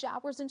line of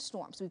showers and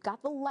storms. We've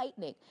got the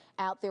lightning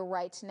out there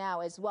right now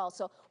as well.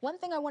 So one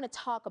thing I want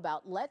to talk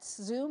about, let's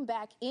zoom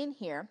back in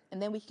here,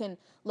 and then we can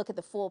look at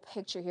the full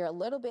picture here a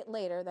little bit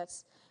later.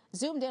 That's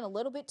zoomed in a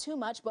little bit too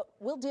much, but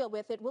we'll deal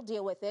with it. We'll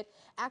deal with it.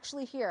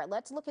 Actually here,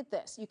 let's look at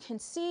this. You can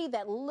see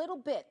that little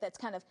bit that's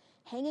kind of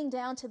hanging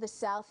down to the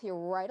south here,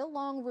 right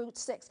along Route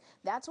 6.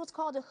 That's what's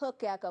called a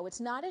hook echo.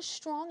 It's not as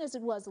strong as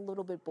it was a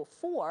little bit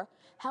before.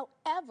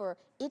 However,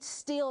 it's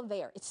still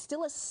there. It's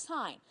still a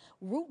sign.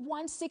 Route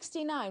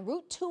 169,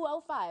 Route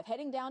 205,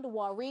 heading down to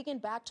Wauregan,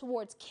 back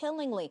towards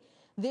Killingly.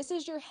 This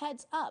is your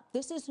heads up.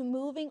 This is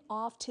moving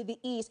off to the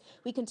east.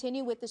 We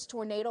continue with this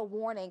tornado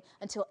warning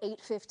until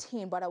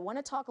 8:15, but I want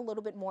to talk a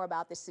little bit more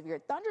about this severe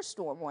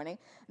thunderstorm warning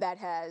that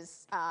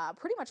has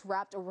pretty much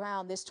wrapped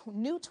around this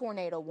new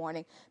tornado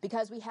warning,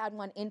 because we had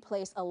one in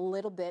place a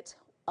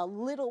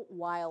little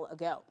while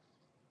ago.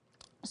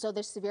 So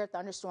this severe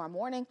thunderstorm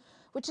warning,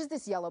 which is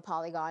this yellow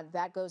polygon,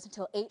 that goes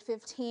until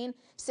 8:15,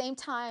 same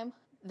time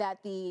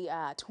that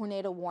the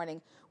tornado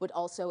warning would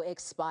also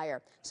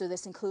expire. So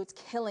this includes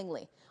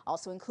Killingly,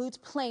 also includes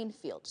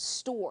Plainfield,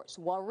 Storrs,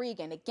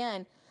 Wauregan.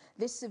 Again,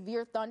 this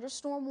severe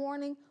thunderstorm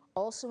warning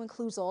also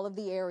includes all of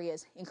the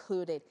areas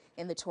included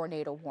in the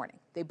tornado warning.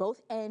 They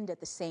both end at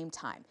the same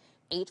time,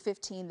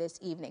 8:15 this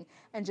evening.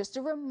 And just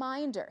a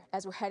reminder,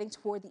 as we're heading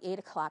toward the 8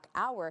 o'clock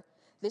hour,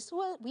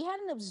 we had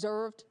an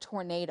observed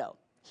tornado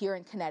here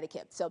in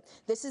Connecticut. So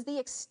this is the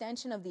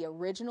extension of the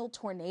original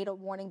tornado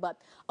warning,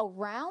 but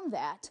around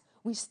that,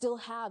 we still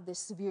have this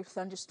severe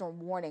thunderstorm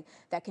warning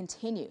that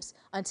continues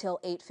until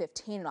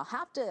 8:15. And I'll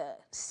have to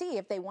see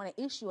if they want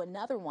to issue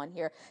another one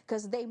here,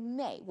 because they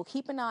may. We'll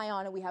keep an eye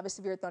on it. We have a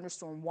severe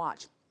thunderstorm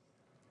watch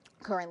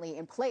currently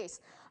in place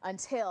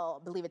until,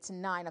 I believe it's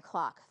 9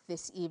 o'clock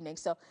this evening.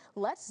 So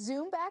let's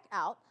zoom back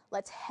out.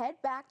 Let's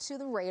head back to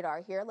the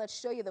radar here. Let's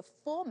show you the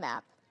full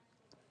map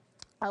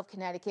of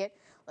Connecticut.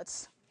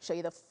 Let's show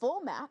you the full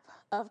map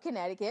of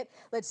Connecticut.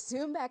 Let's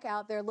zoom back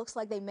out there. Looks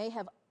like they may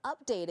have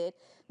updated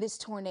this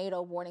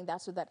tornado warning.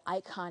 That's what that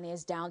icon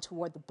is down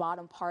toward the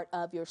bottom part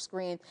of your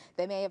screen.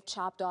 They may have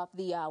chopped off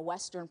the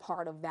western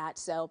part of that.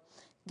 So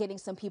getting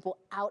some people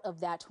out of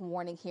that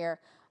warning here.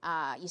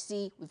 You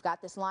see, we've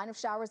got this line of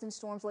showers and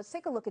storms. Let's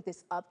take a look at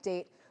this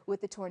update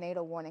with the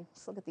tornado warning.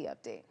 Let's look at the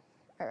update.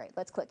 All right,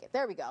 let's click it.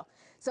 There we go.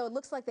 So it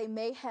looks like they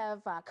may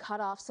have cut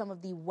off some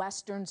of the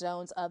western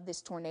zones of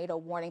this tornado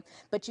warning,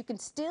 but you can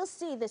still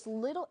see this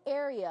little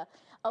area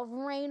of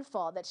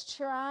rainfall that's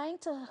trying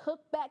to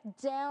hook back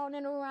down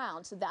and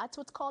around. So that's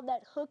what's called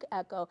that hook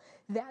echo.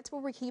 That's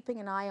what we're keeping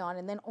an eye on.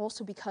 And then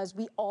also because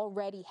we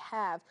already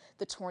have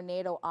the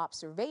tornado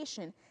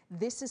observation,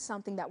 this is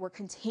something that we're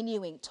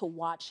continuing to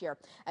watch here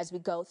as we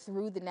go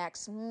through the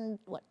next,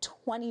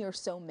 20 or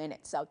so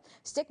minutes. So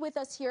stick with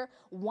us here.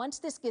 Once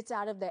this gets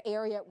out of the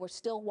area, we're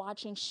still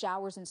watching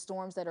showers and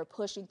storms that are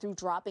pushing through,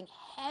 dropping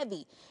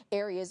heavy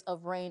areas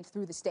of rain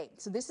through the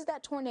state. So this is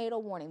that tornado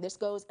warning. This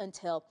goes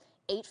until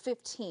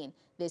 8:15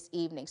 this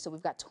evening. So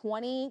we've got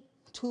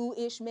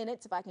 22-ish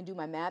minutes, if I can do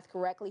my math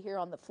correctly here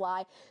on the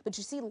fly. But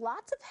you see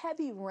lots of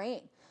heavy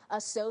rain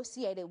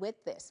associated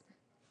with this.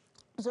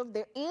 So if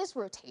there is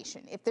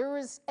rotation, if there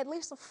is at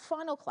least a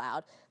funnel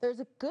cloud, there's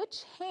a good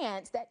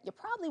chance that you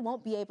probably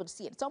won't be able to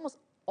see it. It's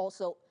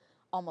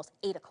almost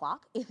 8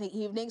 o'clock in the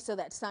evening, so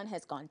that sun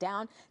has gone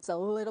down. It's a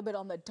little bit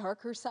on the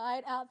darker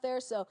side out there,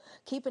 so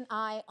keep an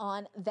eye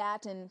on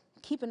that and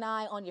keep an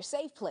eye on your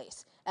safe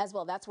place as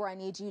well. That's where I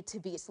need you to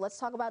be. So let's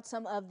talk about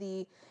some of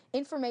the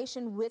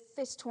information with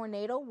this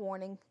tornado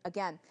warning.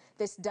 Again,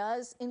 this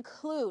does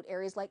include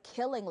areas like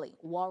Killingly,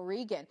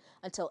 Wauregan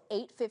until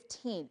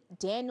 8:15,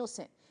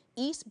 Danielson,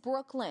 East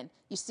Brooklyn.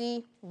 You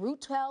see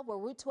Route 12, where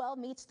Route 12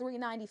 meets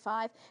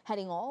 395,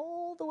 heading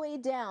all the way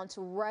down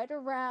to right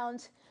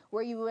around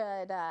where you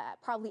would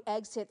probably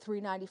exit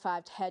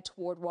 395 to head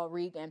toward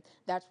Wauregan.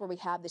 That's where we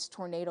have this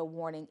tornado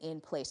warning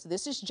in place. So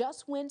this is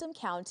just Windham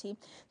County.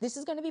 This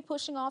is going to be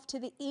pushing off to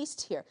the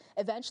east here.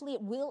 Eventually,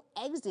 it will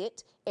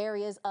exit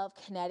areas of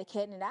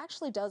Connecticut, and it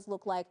actually does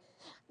look like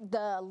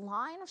the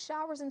line of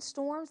showers and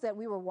storms that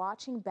we were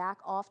watching back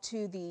off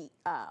to the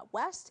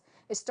west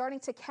is starting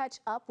to catch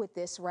up with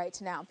this right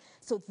now.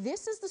 So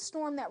this is the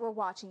storm that we're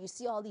watching. You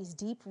see all these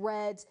deep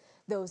reds,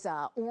 those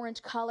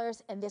orange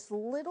colors, and this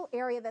little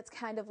area that's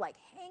kind of like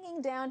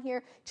hanging down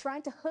here,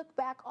 trying to hook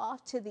back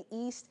off to the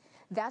east.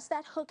 That's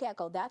that hook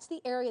echo. That's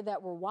the area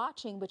that we're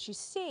watching. But you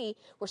see,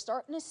 we're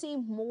starting to see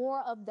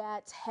more of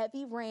that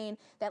heavy rain,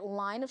 that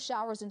line of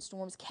showers and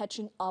storms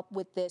catching up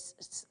with this.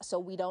 So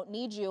we don't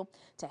need you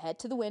to head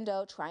to the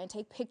window, try and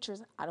take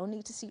pictures. I don't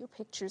need to see your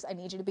pictures. I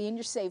need you to be in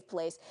your safe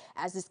place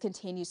as this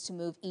continues to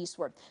move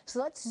eastward. So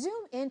let's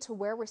zoom into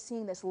where we're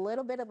seeing this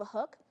little bit of a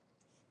hook.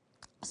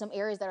 Some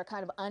areas that are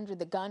kind of under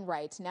the gun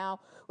right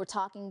now. We're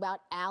talking about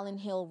Allen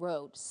Hill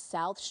Road,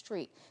 South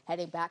Street,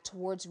 heading back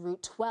towards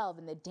Route 12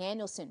 in the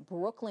Danielson,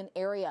 Brooklyn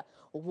area,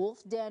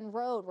 Wolf Den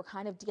Road. We're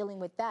kind of dealing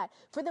with that.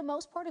 For the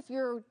most part, if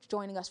you're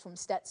joining us from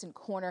Stetson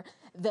Corner,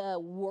 the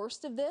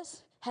worst of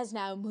this has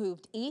now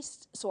moved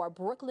east, so our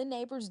Brooklyn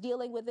neighbors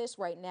dealing with this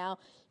right now.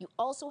 You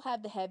also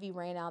have the heavy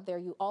rain out there.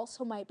 You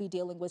also might be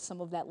dealing with some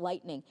of that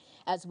lightning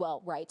as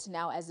well right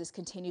now as this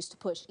continues to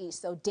push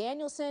east. So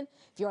Danielson,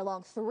 if you're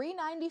along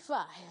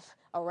 395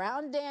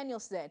 around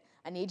Danielson,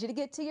 I need you to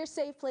get to your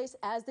safe place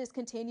as this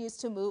continues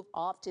to move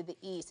off to the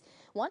east.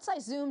 Once I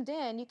zoomed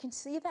in, you can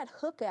see that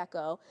hook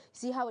echo.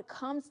 See how it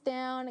comes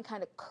down and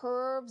kind of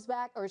curves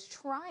back, or is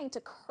trying to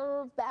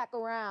curve back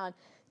around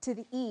to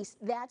the east.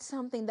 That's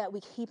something that we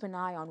keep an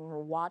eye on when we're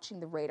watching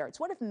the radar. It's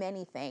one of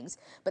many things,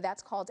 but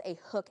that's called a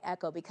hook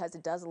echo because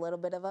it does a little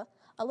bit of a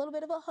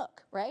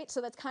hook, right?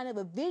 So that's kind of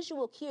a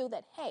visual cue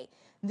that, hey,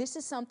 this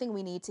is something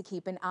we need to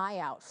keep an eye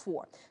out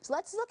for. So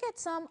let's look at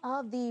some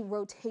of the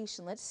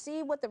rotation. Let's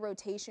see what the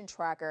rotation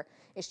tracker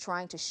is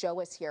trying to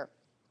show us here.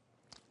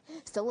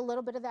 Still a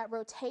little bit of that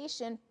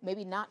rotation,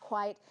 maybe not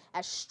quite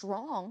as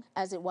strong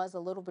as it was a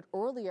little bit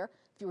earlier.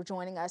 If you were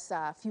joining us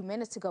a few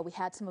minutes ago, we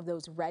had some of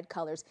those red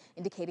colors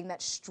indicating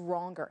that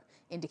stronger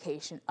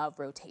indication of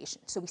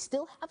rotation. So we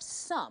still have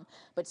some,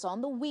 but it's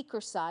on the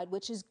weaker side,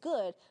 which is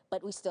good,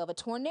 but we still have a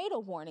tornado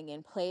warning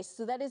in place,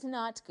 so that is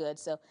not good.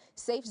 So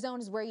safe zone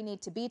is where you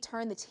need to be.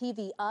 Turn the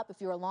TV up if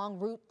you're along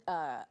Route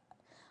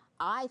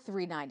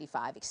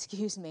I-395,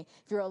 excuse me.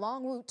 If you're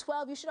along Route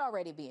 12, you should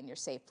already be in your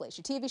safe place.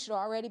 Your TV should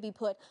already be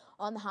put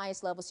on the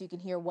highest level so you can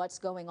hear what's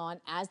going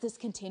on as this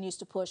continues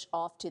to push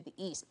off to the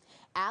east.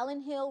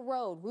 Allen Hill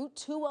Road, Route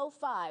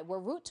 205, where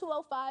Route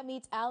 205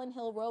 meets Allen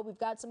Hill Road, we've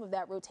got some of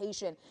that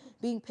rotation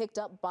being picked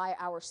up by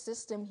our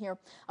system here.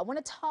 I want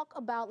to talk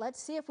about,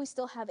 let's see if we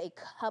still have a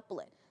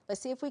couplet.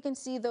 Let's see if we can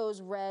see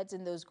those reds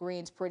and those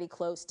greens pretty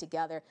close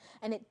together.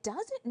 And it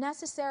doesn't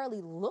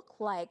necessarily look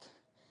like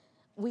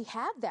we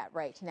have that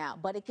right now.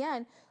 But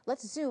again,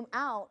 let's zoom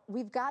out.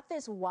 We've got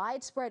this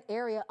widespread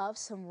area of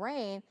some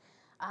rain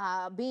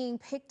being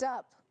picked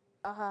up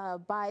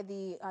by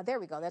the, there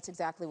we go, that's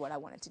exactly what I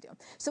wanted to do.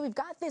 So we've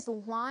got this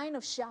line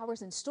of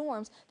showers and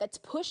storms that's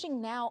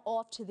pushing now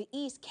off to the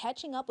east,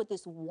 catching up with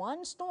this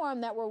one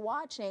storm that we're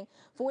watching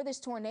for this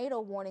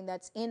tornado warning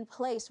that's in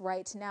place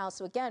right now.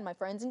 So again, my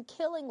friends in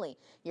Killingly,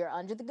 you're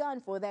under the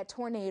gun for that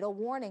tornado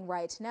warning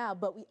right now,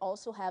 but we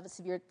also have a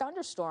severe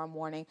thunderstorm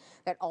warning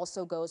that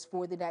also goes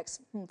for the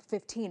next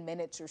 15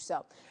 minutes or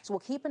so. So we'll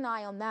keep an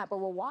eye on that, but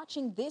we're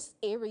watching this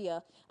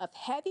area of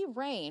heavy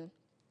rain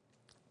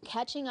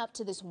catching up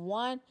to this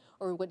one,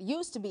 or what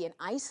used to be an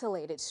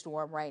isolated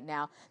storm right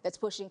now that's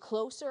pushing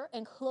closer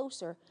and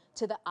closer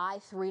to the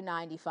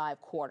I-395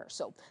 corridor.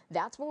 So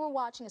that's what we're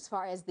watching as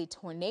far as the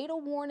tornado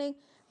warning.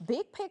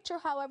 Big picture,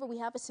 however, we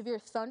have a severe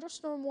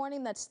thunderstorm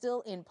warning that's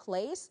still in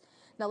place.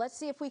 Now let's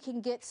see if we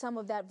can get some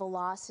of that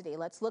velocity.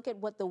 Let's look at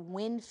what the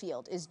wind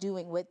field is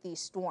doing with these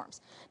storms.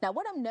 Now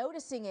what I'm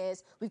noticing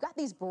is we've got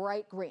these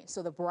bright greens.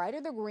 So the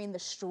brighter the green, the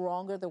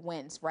stronger the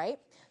winds, right?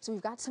 So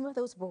we've got some of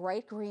those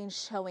bright greens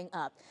showing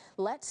up.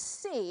 Let's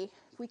see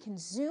if we can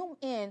zoom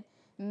in,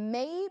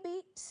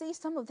 maybe see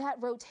some of that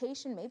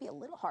rotation, maybe a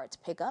little hard to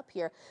pick up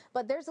here,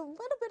 but there's a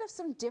little bit of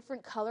some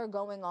different color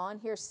going on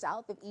here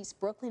south of East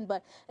Brooklyn.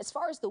 But as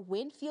far as the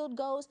wind field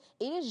goes,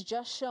 it is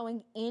just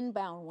showing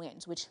inbound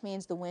winds, which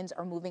means the winds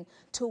are moving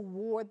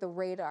toward the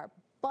radar.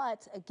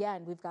 But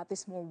again, we've got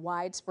this more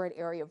widespread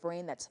area of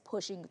rain that's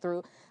pushing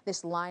through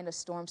this line of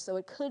storms. So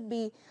it could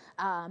be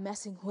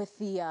messing with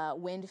the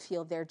wind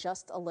field there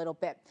just a little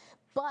bit.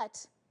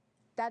 But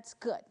that's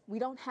good. We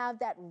don't have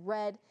that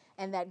red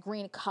and that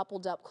green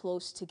coupled up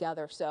close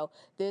together. So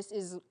this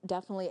is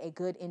definitely a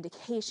good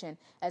indication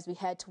as we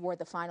head toward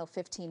the final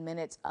 15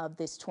 minutes of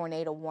this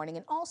tornado warning,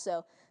 and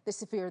also the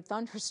severe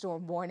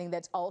thunderstorm warning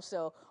that's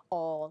also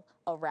all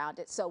around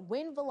it. So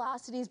wind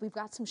velocities, we've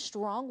got some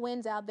strong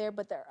winds out there,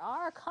 but there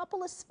are a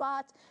couple of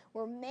spots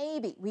where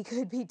maybe we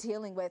could be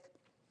dealing with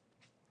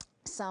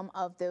some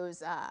of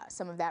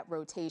that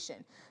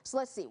rotation. So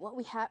let's see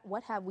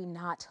what have we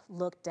not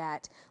looked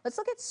at. Let's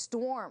look at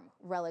storm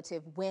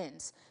relative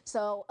winds.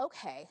 So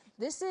okay,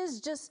 this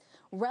is just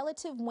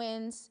relative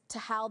winds to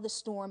how the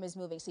storm is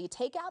moving. So you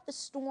take out the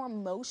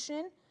storm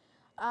motion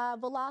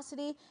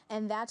velocity,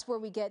 and that's where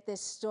we get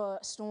this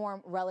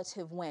storm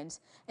relative winds.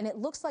 And it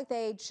looks like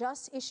they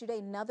just issued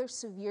another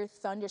severe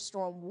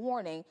thunderstorm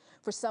warning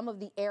for some of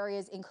the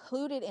areas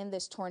included in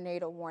this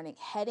tornado warning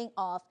heading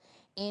off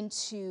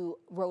into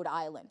Rhode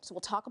Island. So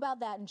we'll talk about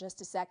that in just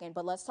a second,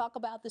 but let's talk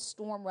about the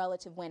storm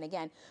relative wind.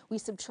 Again, we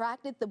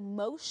subtracted the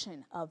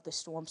motion of the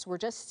storm, so we're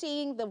just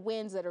seeing the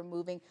winds that are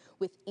moving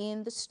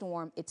within the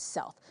storm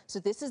itself. So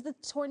this is the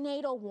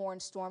tornado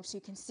warned storm. So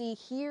you can see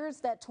here's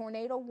that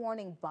tornado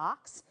warning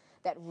box,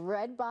 that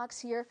red box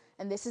here,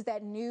 and this is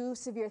that new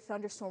severe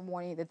thunderstorm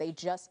warning that they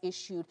just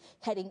issued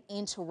heading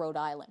into Rhode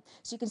Island.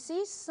 So you can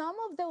see some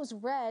of those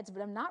reds,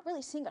 but I'm not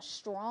really seeing a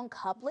strong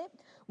couplet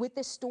with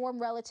the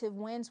storm relative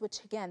winds,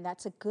 which again,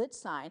 that's a good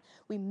sign.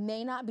 We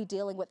may not be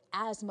dealing with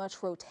as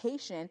much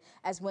rotation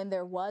as when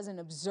there was an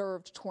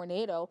observed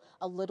tornado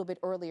a little bit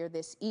earlier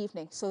this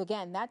evening. So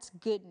again, that's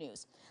good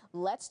news.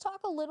 Let's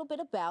talk a little bit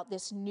about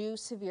this new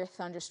severe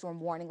thunderstorm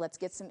warning. Let's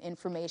get some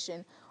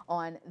information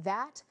on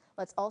that.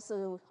 Let's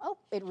also,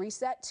 it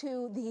reset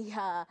to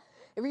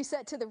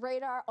the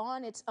radar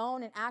on its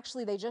own, and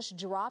actually they just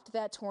dropped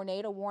that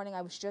tornado warning.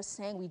 I was just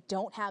saying we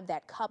don't have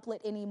that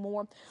couplet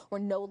anymore. We're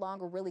no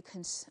longer really,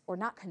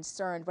 not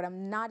concerned, but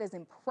I'm not as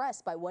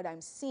impressed by what I'm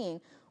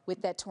seeing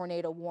with that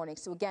tornado warning.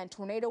 So again,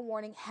 tornado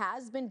warning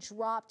has been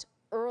dropped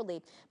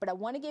early, but I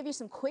want to give you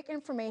some quick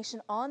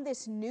information on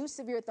this new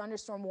severe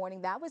thunderstorm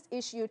warning that was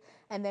issued,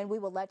 and then we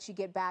will let you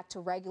get back to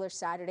regular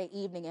Saturday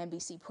evening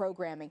NBC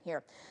programming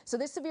here. So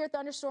this severe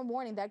thunderstorm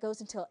warning that goes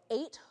until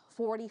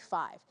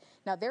 8:45.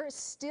 Now there is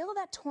still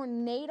that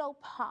tornado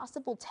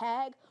possible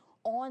tag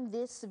on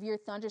this severe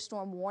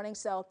thunderstorm warning,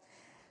 so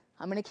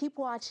I'm going to keep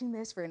watching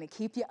this. We're going to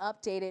keep you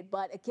updated,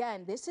 but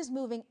again, this is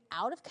moving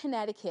out of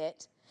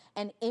Connecticut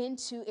and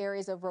into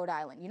areas of Rhode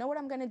Island. You know what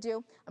I'm going to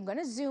do? I'm going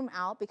to zoom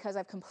out because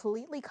I've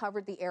completely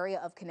covered the area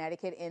of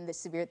Connecticut in the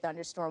severe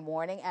thunderstorm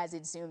warning as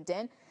it zoomed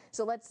in.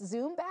 So let's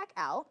zoom back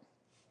out,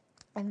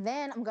 and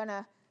then I'm going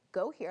to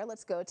go here.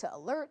 Let's go to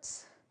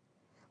alerts.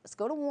 Let's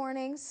go to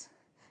warnings,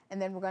 and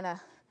then we're going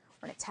to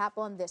tap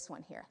on this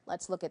one here.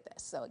 Let's look at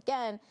this. So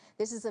again,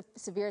 this is a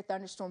severe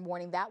thunderstorm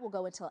warning that will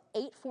go until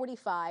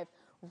 8:45.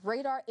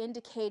 Radar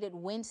indicated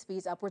wind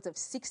speeds upwards of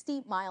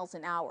 60 miles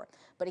an hour.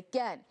 But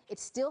again, it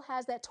still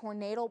has that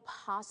tornado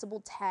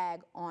possible tag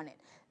on it.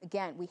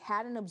 Again, we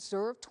had an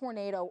observed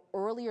tornado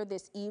earlier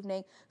this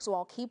evening, so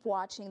I'll keep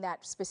watching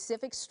that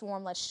specific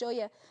storm. Let's show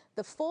you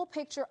the full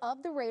picture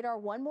of the radar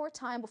one more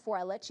time before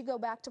I let you go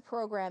back to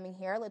programming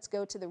here. Let's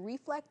go to the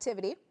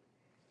reflectivity.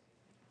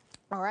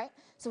 All right,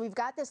 so we've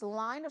got this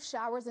line of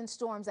showers and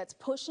storms that's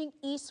pushing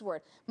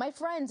eastward. My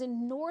friends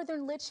in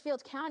northern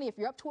Litchfield County, if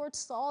you're up towards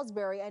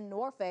Salisbury and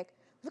Norfolk,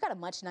 we've got a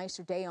much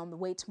nicer day on the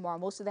way tomorrow.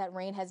 Most of that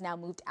rain has now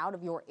moved out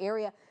of your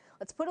area.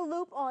 Let's put a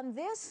loop on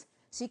this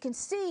So you can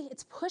see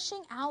it's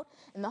pushing out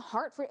in the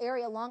Hartford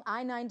area along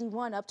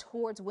I-91 up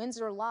towards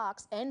Windsor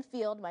Locks,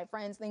 Enfield. My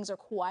friends, things are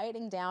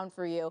quieting down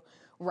for you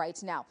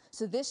right now.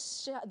 So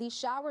these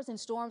showers and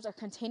storms are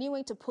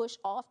continuing to push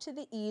off to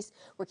the east.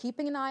 We're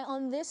keeping an eye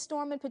on this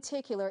storm in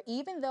particular,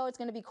 even though it's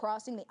going to be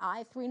crossing the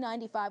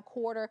I-395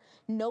 corridor.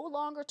 No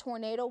longer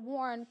tornado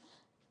warned.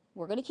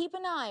 We're going to keep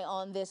an eye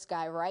on this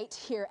guy right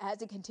here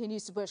as it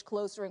continues to push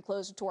closer and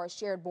closer to our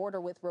shared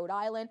border with Rhode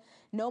Island.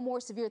 No more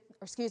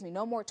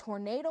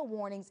tornado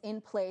warnings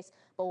in place,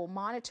 but we'll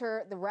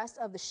monitor the rest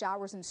of the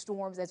showers and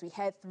storms as we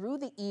head through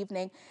the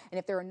evening. And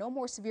if there are no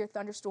more severe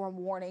thunderstorm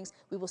warnings,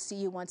 we will see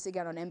you once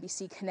again on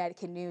NBC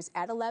Connecticut News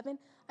at 11.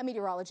 I'm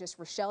meteorologist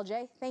Rochelle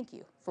J. Thank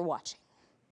you for watching.